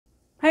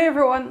Hey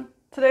everyone!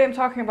 Today I'm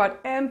talking about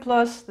N+,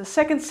 the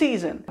second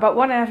season. About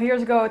 1.5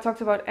 years ago I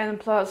talked about N+,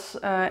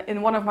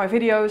 in one of my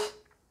videos,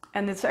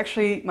 and it's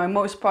actually my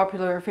most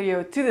popular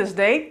video to this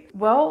date.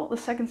 Well, the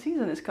second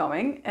season is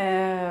coming,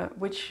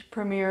 which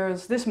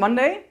premieres this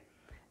Monday,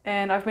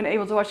 and I've been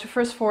able to watch the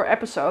first 4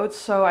 episodes,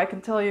 so I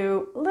can tell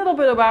you a little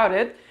bit about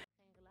it.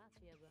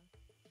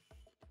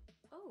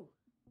 Oh,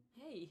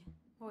 hey.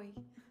 Hoi.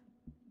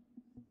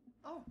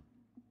 Oh.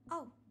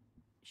 Oh.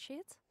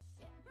 Shit.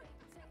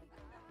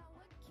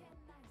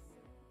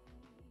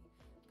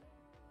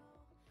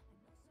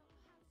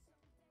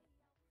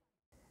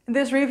 In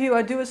this review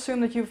I do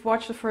assume that you've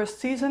watched the first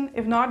season.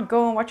 If not,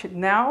 go and watch it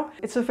now.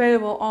 It's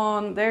available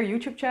on their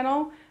YouTube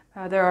channel.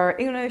 There are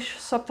English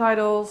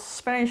subtitles,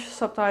 Spanish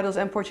subtitles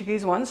and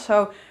Portuguese ones,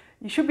 so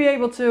you should be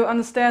able to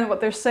understand what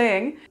they're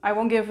saying. I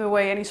won't give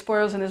away any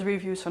spoilers in this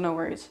review, so no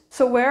worries.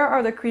 So where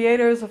are the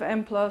creators of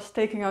N+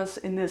 taking us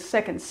in this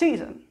second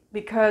season?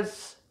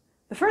 Because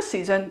the first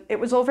season, it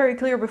was all very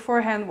clear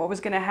beforehand what was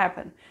going to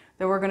happen.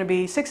 There were going to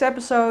be 6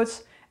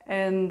 episodes,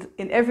 and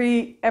in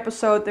every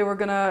episode they were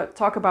going to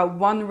talk about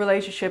one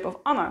relationship of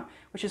Anna,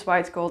 which is why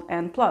it's called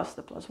N+,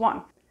 the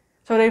 +1.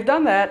 So they've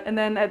done that, and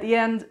then at the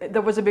end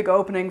there was a big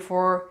opening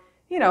for,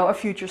 you know, a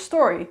future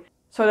story.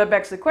 So that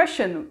begs the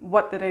question,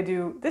 what did they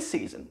do this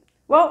season?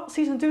 Well,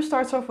 season 2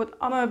 starts off with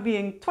Anna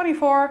being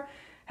 24,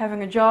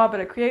 having a job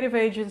at a creative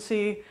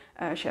agency.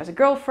 She has a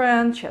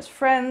girlfriend, she has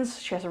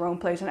friends, she has her own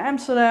place in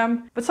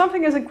Amsterdam. But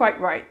something isn't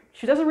quite right.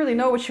 She doesn't really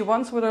know what she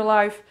wants with her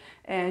life,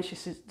 and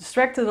she's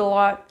distracted a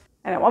lot.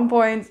 And at one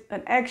point,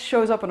 an ex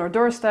shows up on her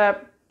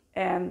doorstep,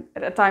 and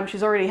at that time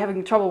she's already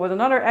having trouble with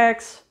another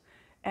ex,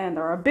 and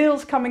there are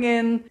bills coming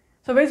in.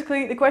 So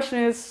basically the question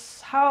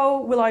is,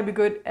 how will I be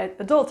good at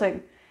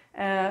adulting?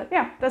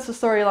 Yeah, that's the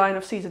storyline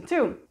of season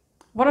 2.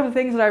 One of the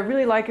things that I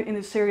really like in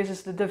this series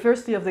is the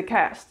diversity of the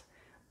cast.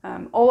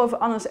 All of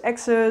Anna's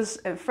exes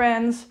and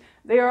friends,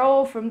 they are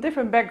all from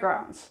different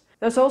backgrounds.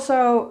 There's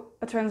also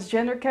a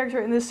transgender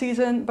character in this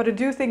season, but I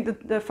do think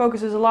that the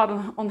focus is a lot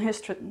on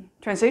his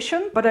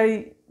transition. But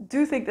I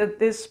do think that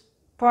this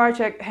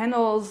project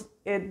handles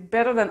it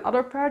better than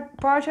other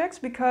projects,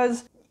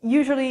 because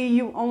usually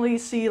you only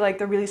see like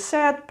the really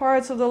sad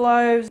parts of the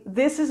lives.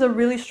 This is a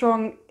really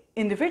strong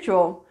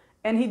individual,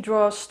 and he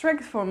draws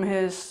strength from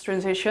his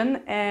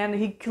transition, and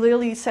he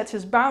clearly sets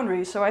his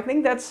boundaries. So I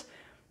think that's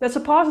a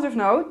positive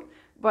note.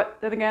 But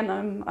then again,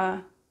 I'm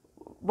a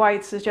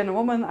white cisgender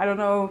woman. I don't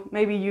know,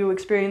 maybe you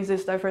experience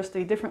this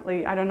diversity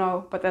differently, I don't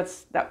know, but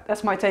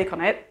that's my take on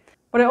it.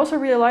 What I also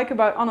really like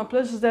about Anna+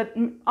 is that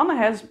Anna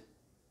has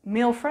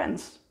male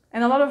friends.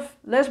 And a lot of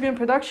lesbian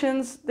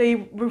productions,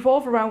 they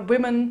revolve around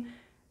women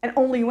and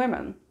only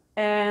women.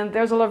 And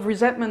there's a lot of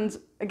resentment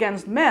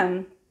against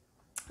men.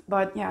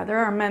 But yeah, there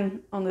are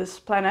men on this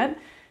planet,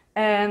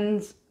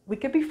 and we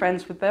can be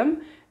friends with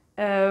them.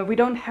 We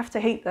don't have to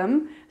hate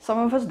them. Some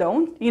of us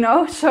don't, you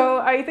know. So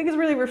I think it's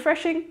really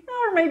refreshing,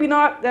 or maybe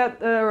not, that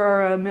there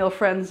are male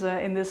friends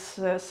in this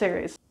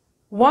series.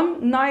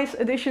 One nice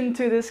addition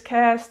to this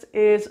cast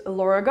is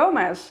Laura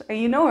Gomez, and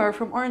you know her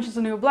from Orange is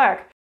the New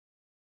Black.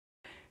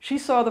 She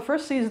saw the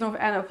first season of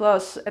N+ at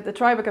the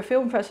Tribeca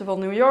Film Festival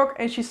in New York,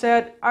 and she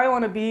said, I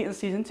want to be in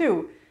season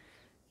 2.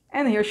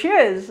 And here she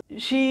is.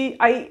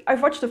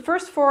 I've watched the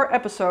first 4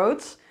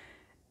 episodes,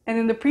 and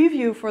in the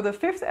preview for the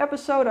 5th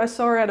episode I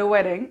saw her at a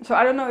wedding. So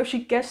I don't know if she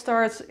guest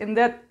stars in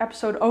that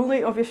episode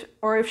only,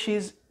 or if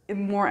she's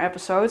in more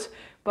episodes,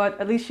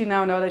 but at least you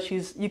now know that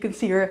you can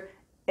see her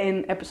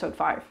in episode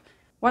 5.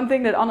 One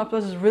thing that Anna+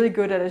 is really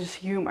good at is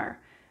humor.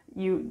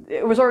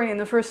 It was already in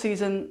the first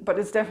season, but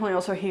it's definitely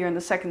also here in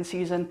the second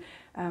season.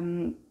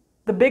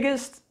 The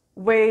biggest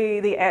way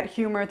they add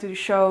humor to the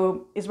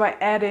show is by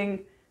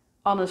adding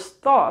Anna's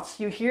thoughts.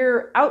 You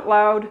hear out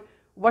loud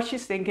what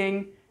she's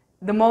thinking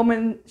the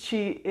moment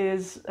she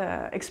is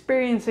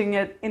experiencing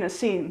it in a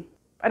scene.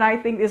 And I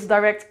think this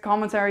direct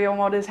commentary on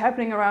what is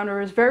happening around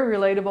her is very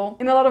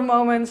relatable. In a lot of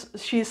moments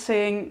she's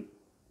saying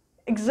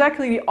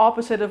exactly the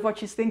opposite of what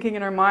she's thinking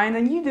in her mind,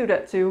 and you do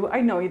that too.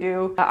 I know you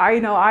do. I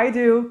know I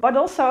do. But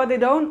also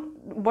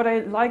what I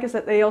like is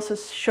that they also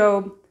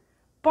show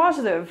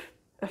positive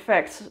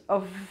effects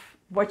of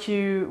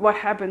what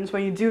happens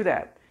when you do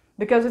that.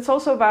 Because it's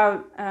also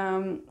about,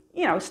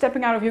 you know,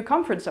 stepping out of your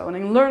comfort zone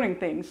and learning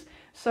things.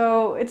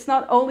 So it's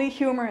not only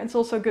humor, it's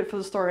also good for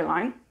the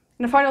storyline.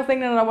 And the final thing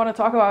that I want to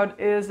talk about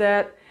is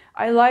that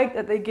I like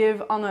that they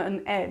give Anna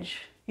an edge.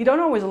 You don't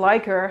always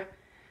like her,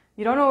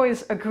 you don't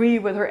always agree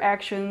with her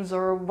actions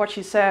or what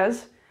she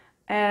says,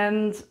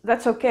 and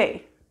that's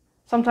okay.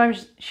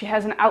 Sometimes she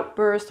has an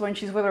outburst when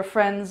she's with her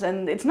friends,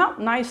 and it's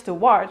not nice to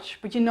watch,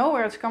 but you know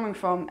where it's coming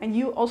from. And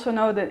you also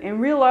know that in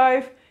real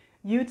life,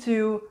 you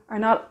two are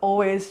not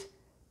always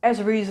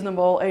as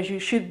reasonable as you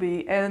should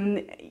be,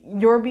 and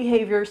your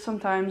behavior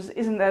sometimes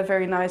isn't that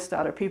very nice to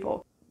other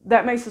people.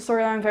 That makes the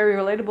storyline very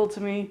relatable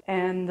to me,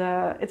 and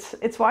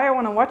it's why I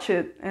want to watch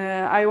it.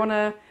 I want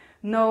to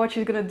know what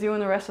she's gonna do in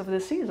the rest of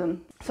this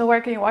season. So where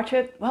can you watch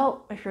it?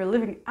 Well, if you're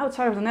living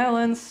outside of the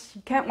Netherlands,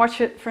 you can't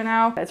watch it for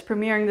now. It's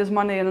premiering this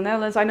Monday in the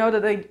Netherlands. I know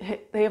that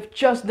they have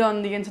just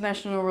done the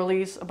international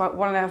release about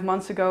 1.5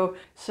 months ago,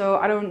 so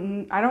I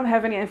don't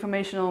have any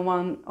information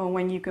on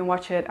when you can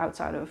watch it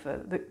outside of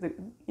the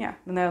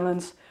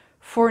Netherlands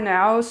for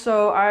now.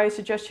 So I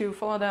suggest you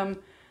follow them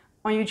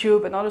on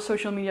YouTube and other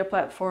social media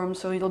platforms,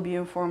 so you'll be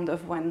informed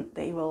of when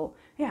they will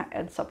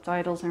add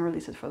subtitles and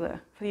release it for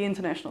the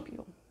international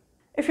people.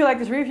 If you like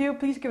this review,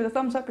 please give it a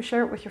thumbs up and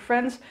share it with your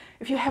friends.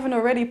 If you haven't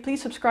already,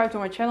 please subscribe to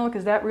my channel,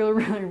 because that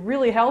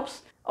really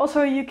helps.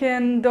 Also, you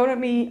can donate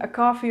me a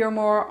coffee or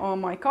more on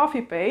my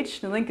coffee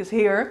page. The link is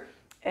here,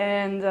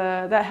 and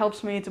that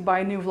helps me to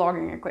buy new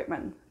vlogging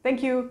equipment.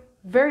 Thank you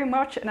very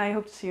much, and I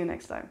hope to see you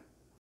next time.